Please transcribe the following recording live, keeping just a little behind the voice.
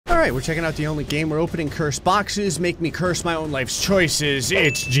right, we're checking out the only game where opening cursed boxes make me curse my own life's choices.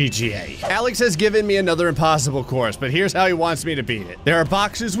 It's GTA. Alex has given me another impossible course, but here's how he wants me to beat it. There are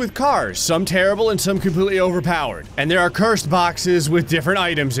boxes with cars, some terrible and some completely overpowered. And there are cursed boxes with different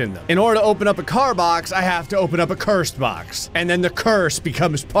items in them. In order to open up a car box, I have to open up a cursed box. And then the curse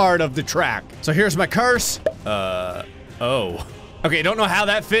becomes part of the track. So here's my curse. Oh. Okay, don't know how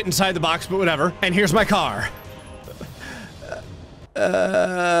that fit inside the box, but whatever. And here's my car. Oh,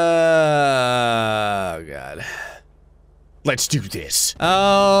 God. Let's do this.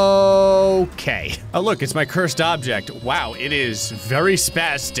 Okay. Oh, look, it's my cursed object. Wow, it is very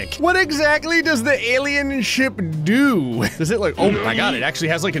spastic. What exactly does the alien ship do? Does it like, oh my God, it actually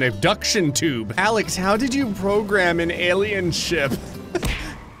has like an abduction tube. Alex, how did you program an alien ship?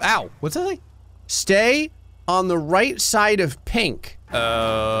 Ow, what's that like? Stay on the right side of pink. What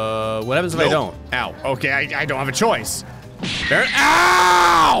happens if I don't? Ow, okay, I don't have a choice. There,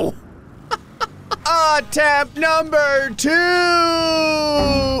 ow! Attempt number 2!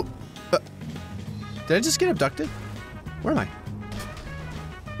 Did I just get abducted? Where am I?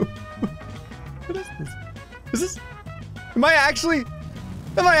 What is this? Is this? Am I actually in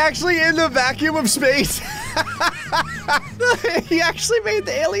the vacuum of space? He actually made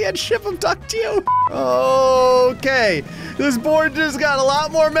the alien ship abduct you? Okay, this board just got a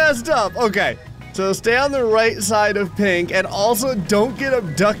lot more messed up. Okay. So stay on the right side of pink and also don't get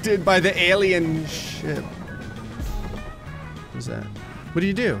abducted by the alien ship. What's that? What do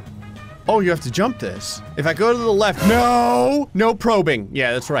you do? Oh, you have to jump this. If I go to the left, no probing.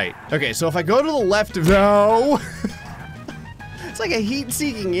 Yeah, that's right. Okay, so if I go to the left of, it's like a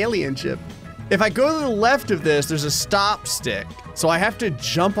heat-seeking alien ship. If I go to the left of this, there's a stop stick. So I have to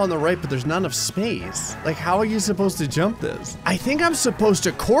jump on the right, but there's not enough space. Like, how are you supposed to jump this? I think I'm supposed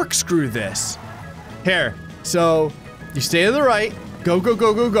to corkscrew this. Here, so you stay to the right, go, go,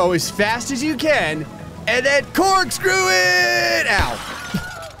 go, go, go as fast as you can, and then corkscrew it! Ow.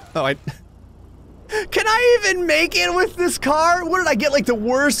 Oh, can I even make it with this car? What did I get, like the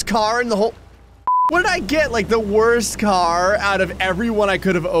worst car in the whole? What did I get, like the worst car out of everyone I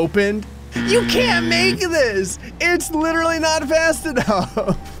could have opened? You can't make this! It's literally not fast enough.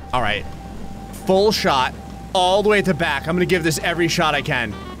 All right, full shot, all the way at the back. I'm gonna give this every shot I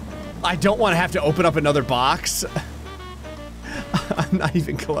can. I don't want to have to open up another box. I'm not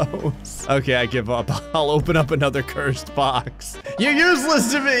even close. Okay, I give up. I'll open up another cursed box. You're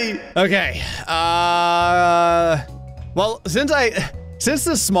useless to me! Okay, well, since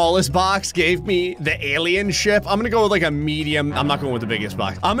the smallest box gave me the alien ship, I'm gonna go with like a medium. I'm not going with the biggest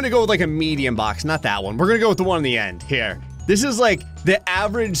box. I'm gonna go with like a medium box, not that one. We're gonna go with the one on the end, here. This is like the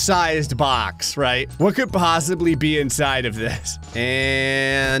average sized box, right? What could possibly be inside of this?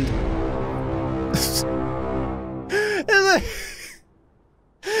 And...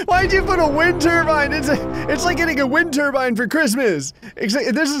 Why'd you put a wind turbine? It's like getting a wind turbine for Christmas.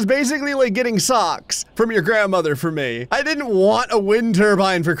 This is basically like getting socks from your grandmother for me. I didn't want a wind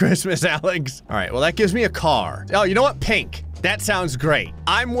turbine for Christmas, Alex. All right, well that gives me a car. Oh, you know what? Pink. That sounds great.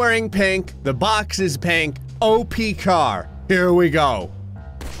 I'm wearing pink. The box is pink. OP car. Here we go.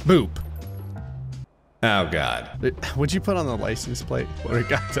 Boop. Oh God. What'd you put on the license plate?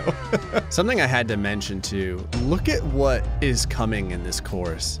 Arigato. Something I had to mention too. Look at what is coming in this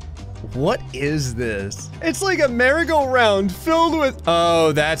course. What is this? It's like a merry-go-round filled with...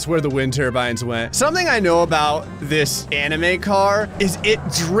 Oh, that's where the wind turbines went. Something I know about this anime car is it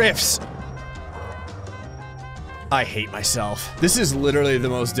drifts. I hate myself. This is literally the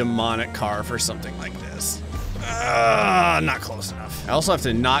most demonic car for something like this. Not close enough. I also have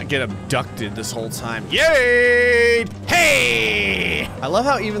to not get abducted this whole time. Yay! Hey! I love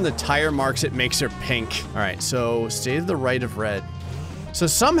how even the tire marks it makes her pink. All right, so stay to the right of red. So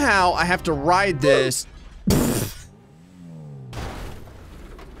somehow I have to ride this.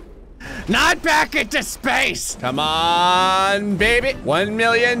 Not back into space! Come on, baby.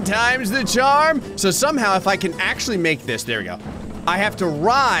 1,000,000 times the charm. So somehow if I can actually make this, there we go. I have to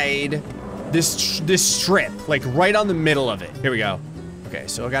ride this strip, like right on the middle of it. Here we go. Okay,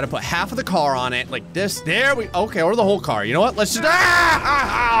 so I gotta put half of the car on it, like this. There we, okay, or the whole car. You know what? Let's just,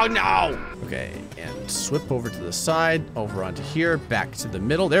 oh no! Okay, and swip over to the side, over onto here, back to the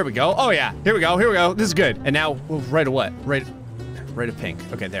middle. There we go. Oh yeah, here we go, here we go. This is good. And now, well, right of what? Right of pink.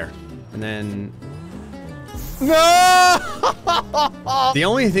 Okay, there. And then, no! The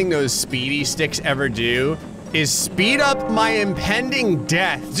only thing those speedy sticks ever do is speed up my impending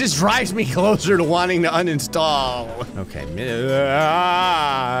death. It just drives me closer to wanting to uninstall. Okay,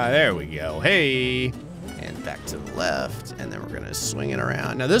 there we go. Hey, and back to the left, and then we're gonna swing it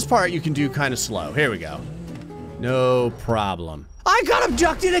around. Now this part you can do kind of slow. Here we go. No problem. I got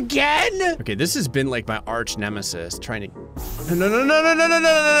abducted again! Okay, this has been like my arch nemesis, trying to...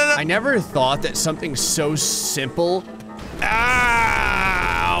 No. I never thought that something so simple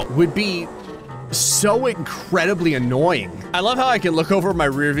would be so incredibly annoying. I love how I can look over my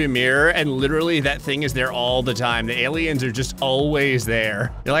rearview mirror and literally that thing is there all the time. The aliens are just always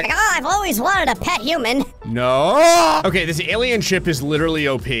there. You're like, oh, I've always wanted a pet human. No! Okay, this alien ship is literally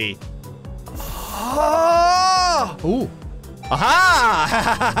OP. Oh! Ooh.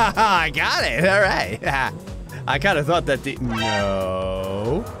 Aha! I got it, all right. I kind of thought that the,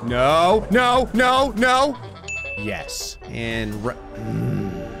 no. Yes, and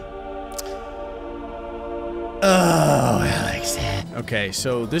oh, Alex. Okay,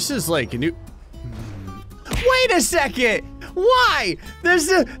 so this is like a new, wait a second. Why?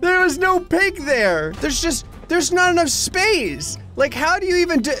 There was no pig there. There's not enough space. Like, how do you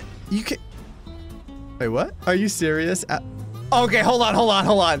even do, you can, wait, what? Are you serious? Okay, hold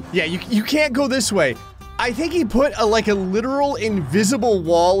on. Yeah, you can't go this way. I think he put like a literal invisible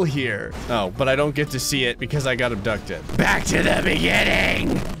wall here. Oh, but I don't get to see it because I got abducted. Back to the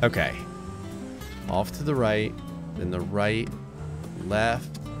beginning. Okay. Off to the right, then the right,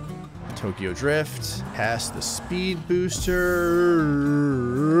 left, Tokyo Drift, past the speed booster.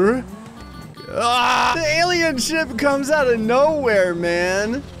 Ah, the alien ship comes out of nowhere,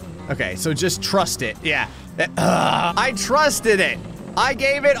 man. Okay, so just trust it, yeah. I trusted it. I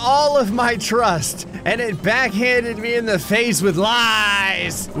gave it all of my trust, and it backhanded me in the face with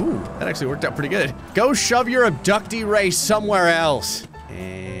lies. Ooh, that actually worked out pretty good. Go shove your abductee ray somewhere else.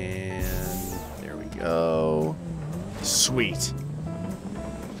 And there we go. Sweet.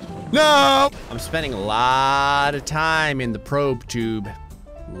 No! I'm spending a lot of time in the probe tube.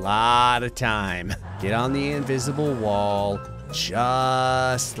 Lot of time. Get on the invisible wall.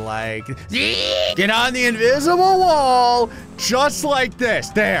 Just like, get on the invisible wall, just like this,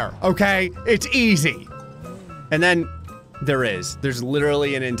 there, okay? It's easy. And then there's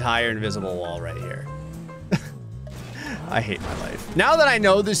literally an entire invisible wall right here. I hate my life. Now that I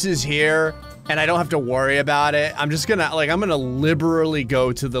know this is here, and I don't have to worry about it, I'm just gonna, like, I'm gonna liberally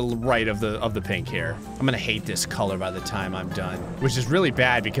go to the right of the pink here. I'm gonna hate this color by the time I'm done, which is really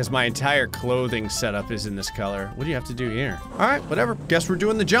bad because my entire clothing setup is in this color. What do you have to do here? All right, whatever. Guess we're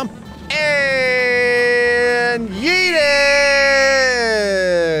doing the jump. And yeet!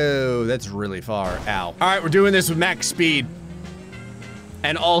 That's really far. Ow. All right, we're doing this with max speed.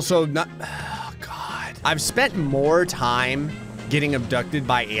 And also not, oh God. I've spent more time getting abducted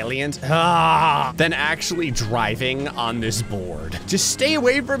by aliens than actually driving on this board. Just stay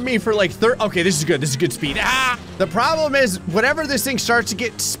away from me for like okay, this is good speed. The problem is whenever this thing starts to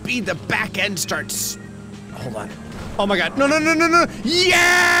get speed, the back end starts, hold on. Oh my God, no.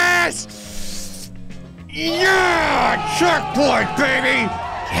 Yes! Yeah, checkpoint, baby!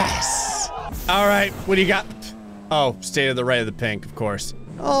 Yes! All right, what do you got? Oh, stay to the right of the pink, of course.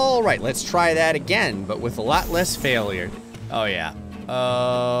 All right, let's try that again, but with a lot less failure. Oh, yeah.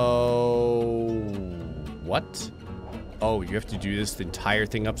 Oh, what? Oh, you have to do this entire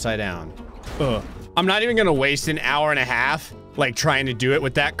thing upside down. Ugh. I'm not even gonna waste an hour and a half, like, trying to do it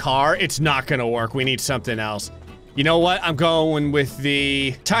with that car. It's not gonna work. We need something else. You know what? I'm going with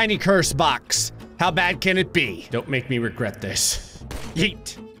the tiny curse box. How bad can it be? Don't make me regret this.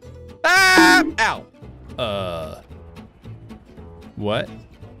 Yeet. Ah! Ow. What?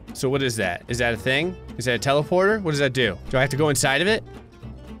 So what is that? Is that a thing? Is that a teleporter? What does that do? Do I have to go inside of it?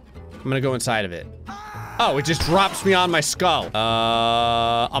 I'm gonna go inside of it. Oh, it just drops me on my skull.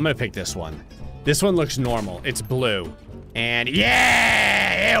 I'm gonna pick this one. This one looks normal. It's blue. And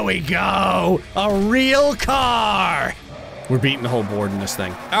yeah, here we go. A real car. We're beating the whole board in this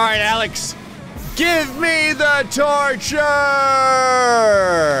thing. All right, Alex. Give me the torture.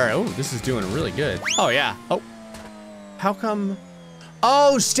 Oh, this is doing really good. Oh, yeah. Oh, how come?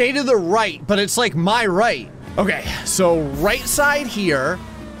 Oh, stay to the right, but it's like my right. Okay, so right side here,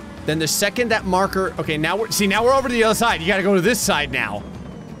 then the second that marker, okay, now we're over to the other side. You gotta go to this side now.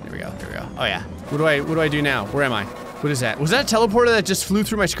 There we go. Oh yeah. What do I do now? Where am I? What is that? Was that a teleporter that just flew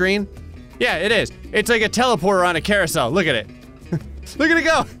through my screen? Yeah, it is. It's like a teleporter on a carousel. Look at it. Look at it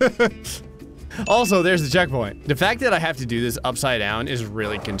go. Also, there's the checkpoint. The fact that I have to do this upside down is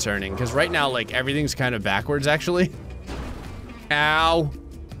really concerning because right now, like, everything's kind of backwards, actually. Ow.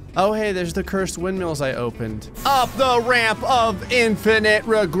 Oh, hey, there's the cursed windmills I opened. Up the ramp of infinite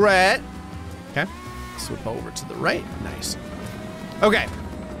regret. Okay, slip over to the right. Nice. Okay,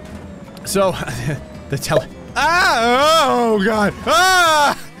 so oh, God.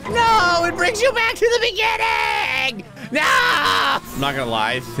 Ah! No, it brings you back to the beginning. No! I'm not gonna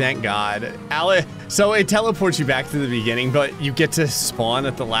lie, thank God. So it teleports you back to the beginning, but you get to spawn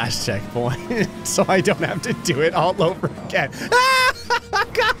at the last checkpoint, so I don't have to do it all over again. Ah,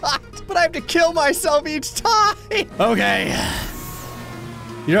 God! But I have to kill myself each time. Okay.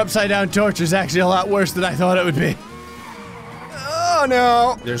 Your upside down torture is actually a lot worse than I thought it would be. Oh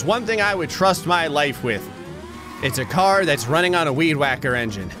no. There's one thing I would trust my life with. It's a car that's running on a weed whacker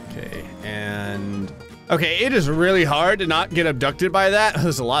engine. Okay, and... Okay, it is really hard to not get abducted by that.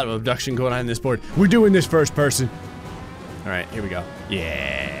 There's a lot of abduction going on this board. We're doing this first person. All right, here we go.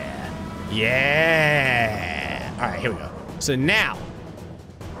 Yeah. Yeah. All right, here we go. So now,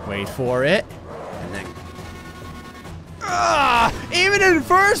 wait for it, and then... Even in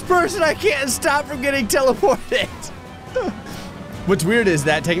first person, I can't stop from getting teleported. What's weird is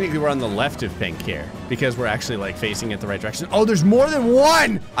that technically we're on the left of pink here because we're actually like facing it the right direction. Oh, there's more than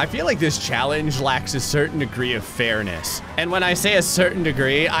one! I feel like this challenge lacks a certain degree of fairness. And when I say a certain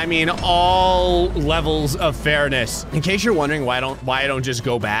degree, I mean all levels of fairness. In case you're wondering why I don't just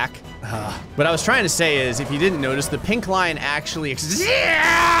go back, what I was trying to say is if you didn't notice, the pink line actually Sorry,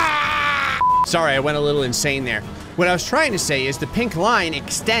 I went a little insane there. What I was trying to say is the pink line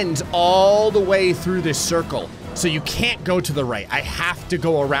extends all the way through this circle. So you can't go to the right. I have to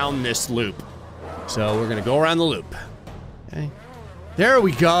go around this loop. So we're gonna go around the loop. Okay. There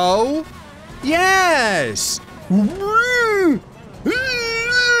we go. Yes. Oh,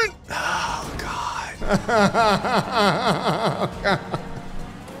 God.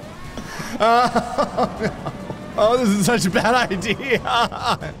 Oh, no. Oh, this is such a bad idea.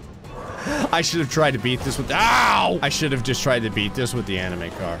 I should have tried to beat this with, ow! I should have just tried to beat this with the anime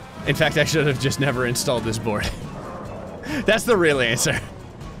car. In fact, I should have just never installed this board. That's the real answer. Okay.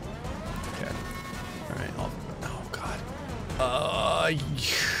 All right, oh God.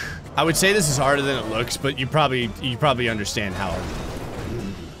 I would say this is harder than it looks, but you probably understand how.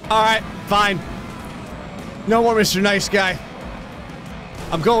 All right, fine. No more Mr. Nice Guy.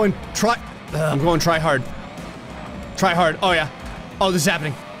 I'm going try hard. Try hard, oh yeah. Oh, this is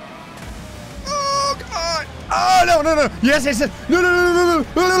happening. Oh, no, no, no. Yes, I said, no, no, no, no, no,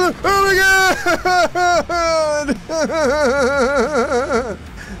 no, no, no, oh my God.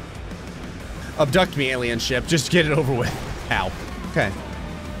 Abduct me, alien ship. Just get it over with. Ow. Okay.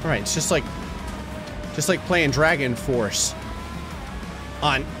 All right, it's just like playing Dragon Force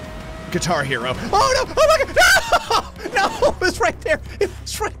on Guitar Hero. Oh, no, oh my God, no, no, it was right there. It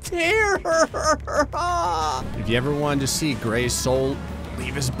was right there. If you ever wanted to see Gray's soul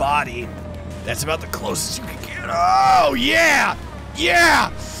leave his body, that's about the closest you can get. Oh, yeah!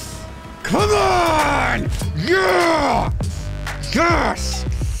 Yeah! Come on! Yeah! Yes!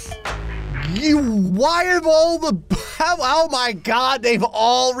 Why have all the... Oh my God, they've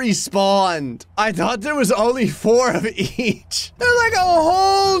all respawned. I thought there was only 4 of each. There's like a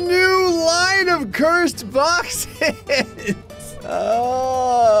whole new line of cursed boxes.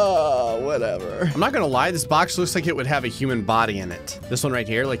 Oh, whatever. I'm not gonna lie, this box looks like it would have a human body in it. This one right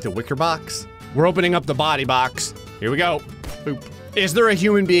here, like the wicker box. We're opening up the body box. Here we go. Boop. Is there a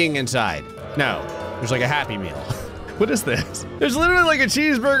human being inside? No, there's like a Happy Meal. What is this? There's literally like a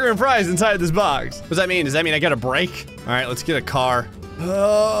cheeseburger and fries inside this box. What does that mean? Does that mean I get a break? All right, let's get a car.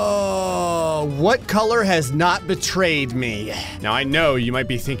 Oh, what color has not betrayed me? Now I know you might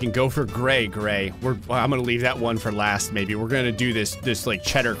be thinking, go for gray, Gray. I'm gonna leave that one for last, maybe. We're gonna do this like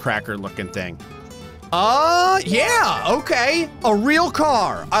cheddar cracker looking thing. Yeah, okay. A real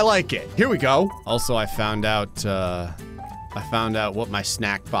car, I like it. Here we go. Also, I found out what my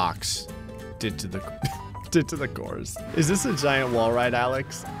snack box did to the, did to the cores. Is this a giant wall ride,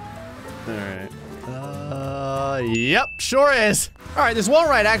 Alex? All right. Yep, sure is. All right, this wall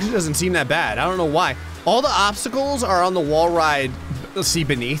ride actually doesn't seem that bad. I don't know why. All the obstacles are on the wall ride, let's see,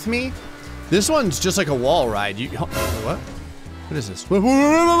 beneath me. This one's just like a wall ride. What? What is this? Whoa, whoa,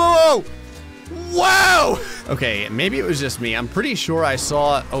 whoa, whoa, whoa! Whoa! Okay, maybe it was just me. I'm pretty sure I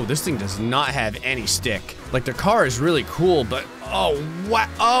saw, oh, this thing does not have any stick. Like the car is really cool, but, oh, what?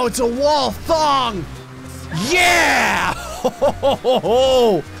 Oh, it's a wall thong! Yeah!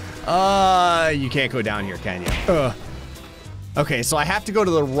 You can't go down here, can you? Okay, so I have to go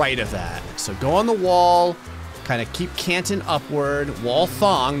to the right of that. So go on the wall, kind of keep canting upward, wall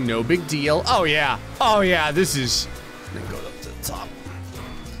thong, no big deal. Oh yeah, this is, then go up to the top.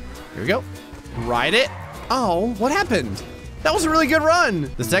 Here we go, ride it. Oh, what happened? That was a really good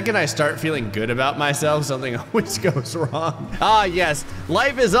run. The second I start feeling good about myself, something always goes wrong. Ah, yes,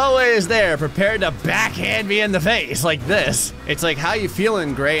 life is always there, prepared to backhand me in the face like this. It's like, how you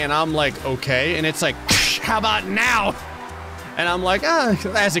feeling, Gray? And I'm like, okay. And it's like, how about now? And I'm like,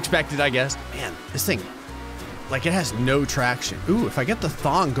 as expected, I guess. Man, this thing Like it has no traction. Ooh, if I get the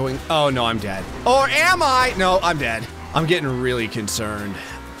thong going, oh no, I'm dead. Or am I? No, I'm dead. I'm getting really concerned.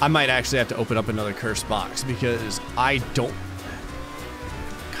 I might actually have to open up another cursed box because I don't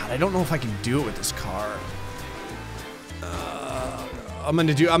know if I can do it with this car. I'm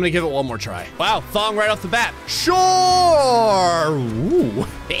gonna give it one more try. Wow, thong right off the bat. Sure. Ooh.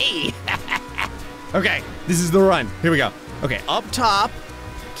 Hey. Okay, this is the run. Here we go. Okay, up top.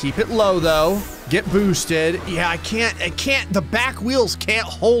 Keep it low though. Get boosted. Yeah, I can't. The back wheels can't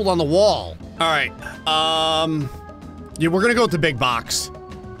hold on the wall. All right. Yeah, we're gonna go with the big box.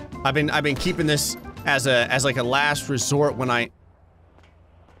 I've been keeping this as like a last resort when I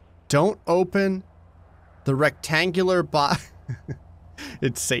don't open the rectangular box.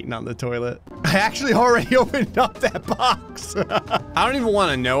 It's Satan on the toilet. I actually already opened up that box. I don't even want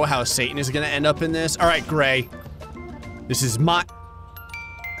to know how Satan is gonna end up in this. All right, Gray. This is my...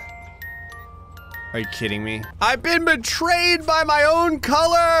 Are you kidding me? I've been betrayed by my own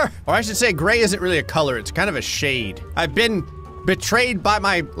color! Or I should say gray isn't really a color, it's kind of a shade. I've been betrayed by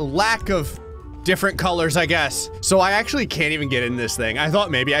my lack of different colors, I guess. So I actually can't even get in this thing. I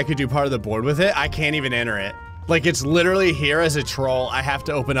thought maybe I could do part of the board with it. I can't even enter it. Like it's literally here as a troll. I have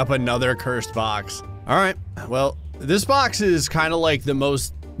to open up another cursed box. All right, well, this box is kind of like the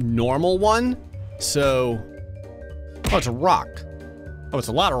most normal one. So, oh, it's a rock. Oh, it's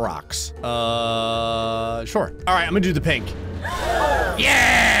a lot of rocks. Sure. All right, I'm gonna do the pink.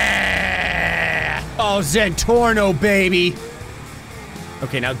 Yeah! Oh, Zentorno, baby.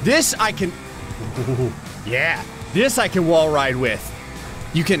 Okay, now this I can, ooh, yeah. This I can wall ride with.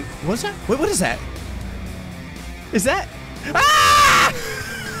 You can, what's that? What is that? Is that, ah!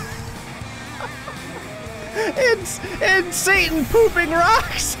 It's Satan pooping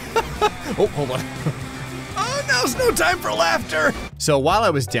rocks. Oh, hold on. Oh, now's no time for laughter. So while I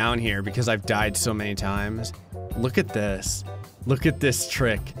was down here, because I've died so many times, look at this. Look at this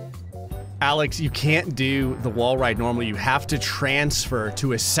trick. Alex, you can't do the wall ride normally. You have to transfer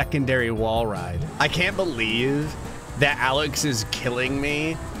to a secondary wall ride. I can't believe that Alex is killing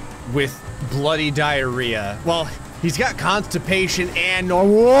me with bloody diarrhea. Well, he's got constipation and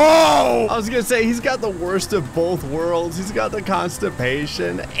whoa! I was gonna say, he's got the worst of both worlds. He's got the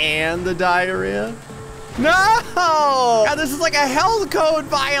constipation and the diarrhea. No! God, this is like a health code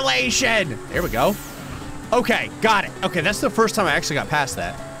violation. There we go. Okay, got it. Okay, that's the first time I actually got past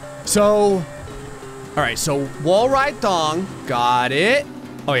that. So, all right, so wall ride thong, got it.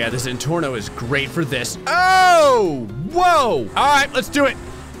 Oh yeah, the Zentorno is great for this. Oh, whoa. All right, let's do it.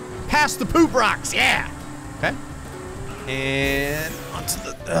 Past the poop rocks, yeah. Okay. And onto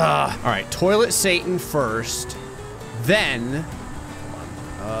the, all right, toilet Satan first. Then,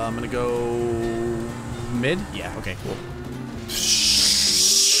 I'm gonna go mid? Yeah, okay, cool.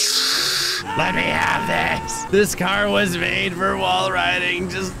 Let me have this. This car was made for wall riding.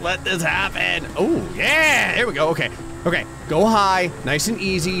 Just let this happen. Oh, yeah, there we go, okay. Okay, go high, nice and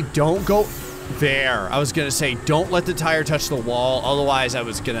easy. Don't go there. I was gonna say, don't let the tire touch the wall. Otherwise, I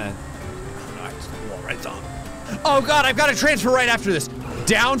was gonna, oh no, I just wall right on. Oh God, I've got to transfer right after this.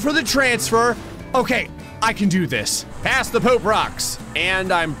 Down for the transfer. Okay, I can do this. Past the poop rocks.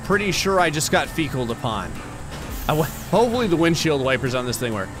 And I'm pretty sure I just got fecaled upon. Hopefully the windshield wipers on this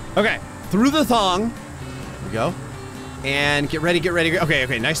thing work. Okay, through the thong. Here we go. And get ready, get ready. Okay,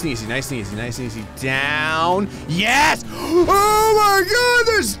 okay, nice and easy, nice and easy, nice and easy. Down. Yes! Oh my God,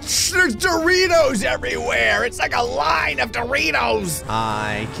 there's Doritos everywhere. It's like a line of Doritos.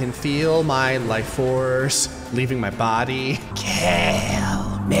 I can feel my life force leaving my body.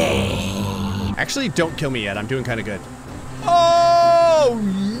 Kill me. Actually, don't kill me yet. I'm doing kind of good. Oh,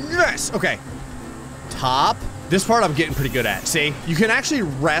 yes. Okay. Top. This part I'm getting pretty good at. See, you can actually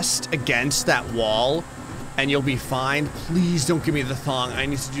rest against that wall and you'll be fine. Please don't give me the thong. I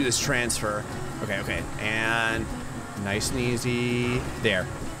need to do this transfer. Okay, okay. And nice and easy. There.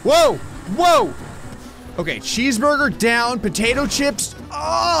 Whoa, whoa. Okay, cheeseburger down, potato chips.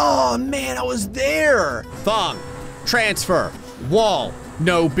 Oh, man, I was there. Thong, transfer, wall,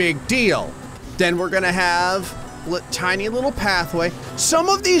 no big deal. Then we're gonna have tiny little pathway. Some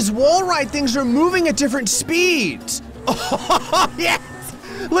of these wall ride things are moving at different speeds. Oh, yes.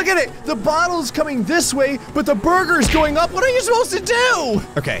 Look at it. The bottle's coming this way, but the burger's going up. What are you supposed to do?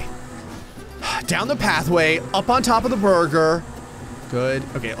 Okay. Down the pathway, up on top of the burger. Good.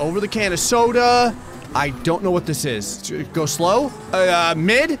 Okay, over the can of soda. I don't know what this is. Go slow.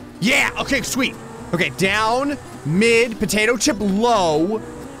 Mid? Yeah, okay, sweet. Okay, down, mid, potato chip low,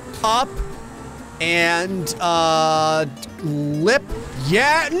 up, and, lip.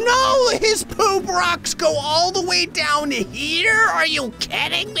 Yeah, no, his poop rocks go all the way down here. Are you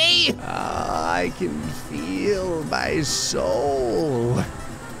kidding me? I can feel feel my soul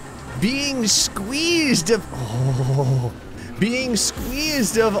being squeezed of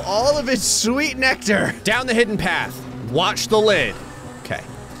all of its sweet nectar. Down the hidden path. Watch the lid. Okay.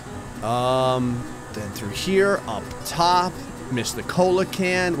 Then through here, up top. Missed the cola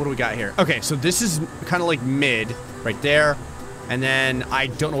can. What do we got here? Okay, so this is kind of like mid, right there. And then I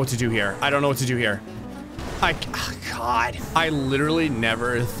don't know what to do here. I don't know what to do here. Oh God. I literally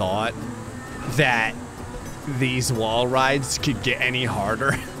never thought that these wall rides could get any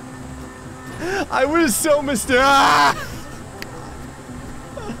harder. I was so mistaken.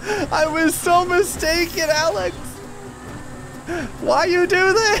 I was so mistaken, Alex. Why you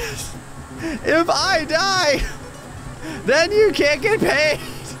do this? If I die, then you can't get paid.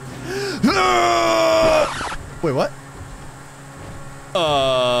 Wait, what?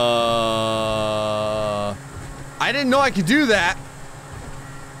 I didn't know I could do that.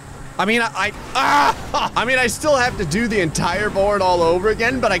 I mean, I mean, I still have to do the entire board all over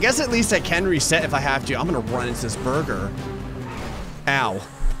again, but I guess at least I can reset if I have to. I'm gonna run into this burger. Ow.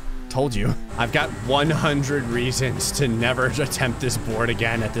 Told you. I've got 100 reasons to never attempt this board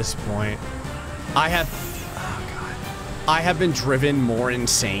again at this point. Oh God. I have been driven more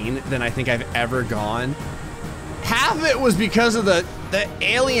insane than I think I've ever gone. Half of it was because of the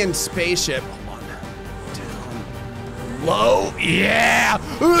alien spaceship. Low, yeah!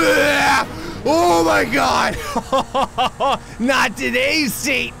 Oh my God! Not today,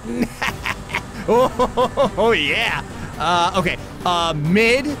 Satan! Oh yeah! Okay,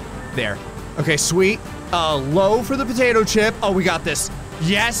 mid, there. Okay, sweet. Low for the potato chip. Oh, we got this.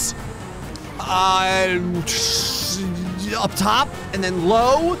 Yes. Up top, and then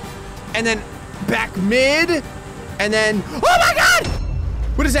low, and then back mid, and then, oh my God!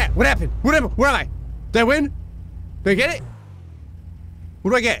 What is that? What happened? Where am I? Did I win? Did I get it?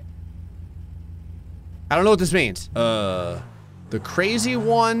 What do I get? I don't know what this means. The crazy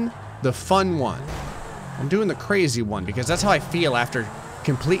one, the fun one. I'm doing the crazy one because that's how I feel after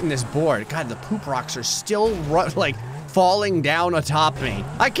completing this board. God, the poop rocks are still like falling down atop me.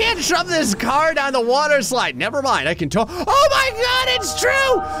 I can't shove this car down the water slide. Never mind, I can tow. Oh my God, it's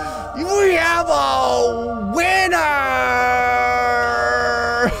true! We have a winner!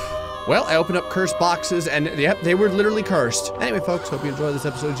 Well, I opened up cursed boxes and yep, they were literally cursed. Anyway, folks, hope you enjoyed this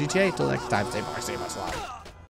episode of GTA. Till next time, stay much, stay much.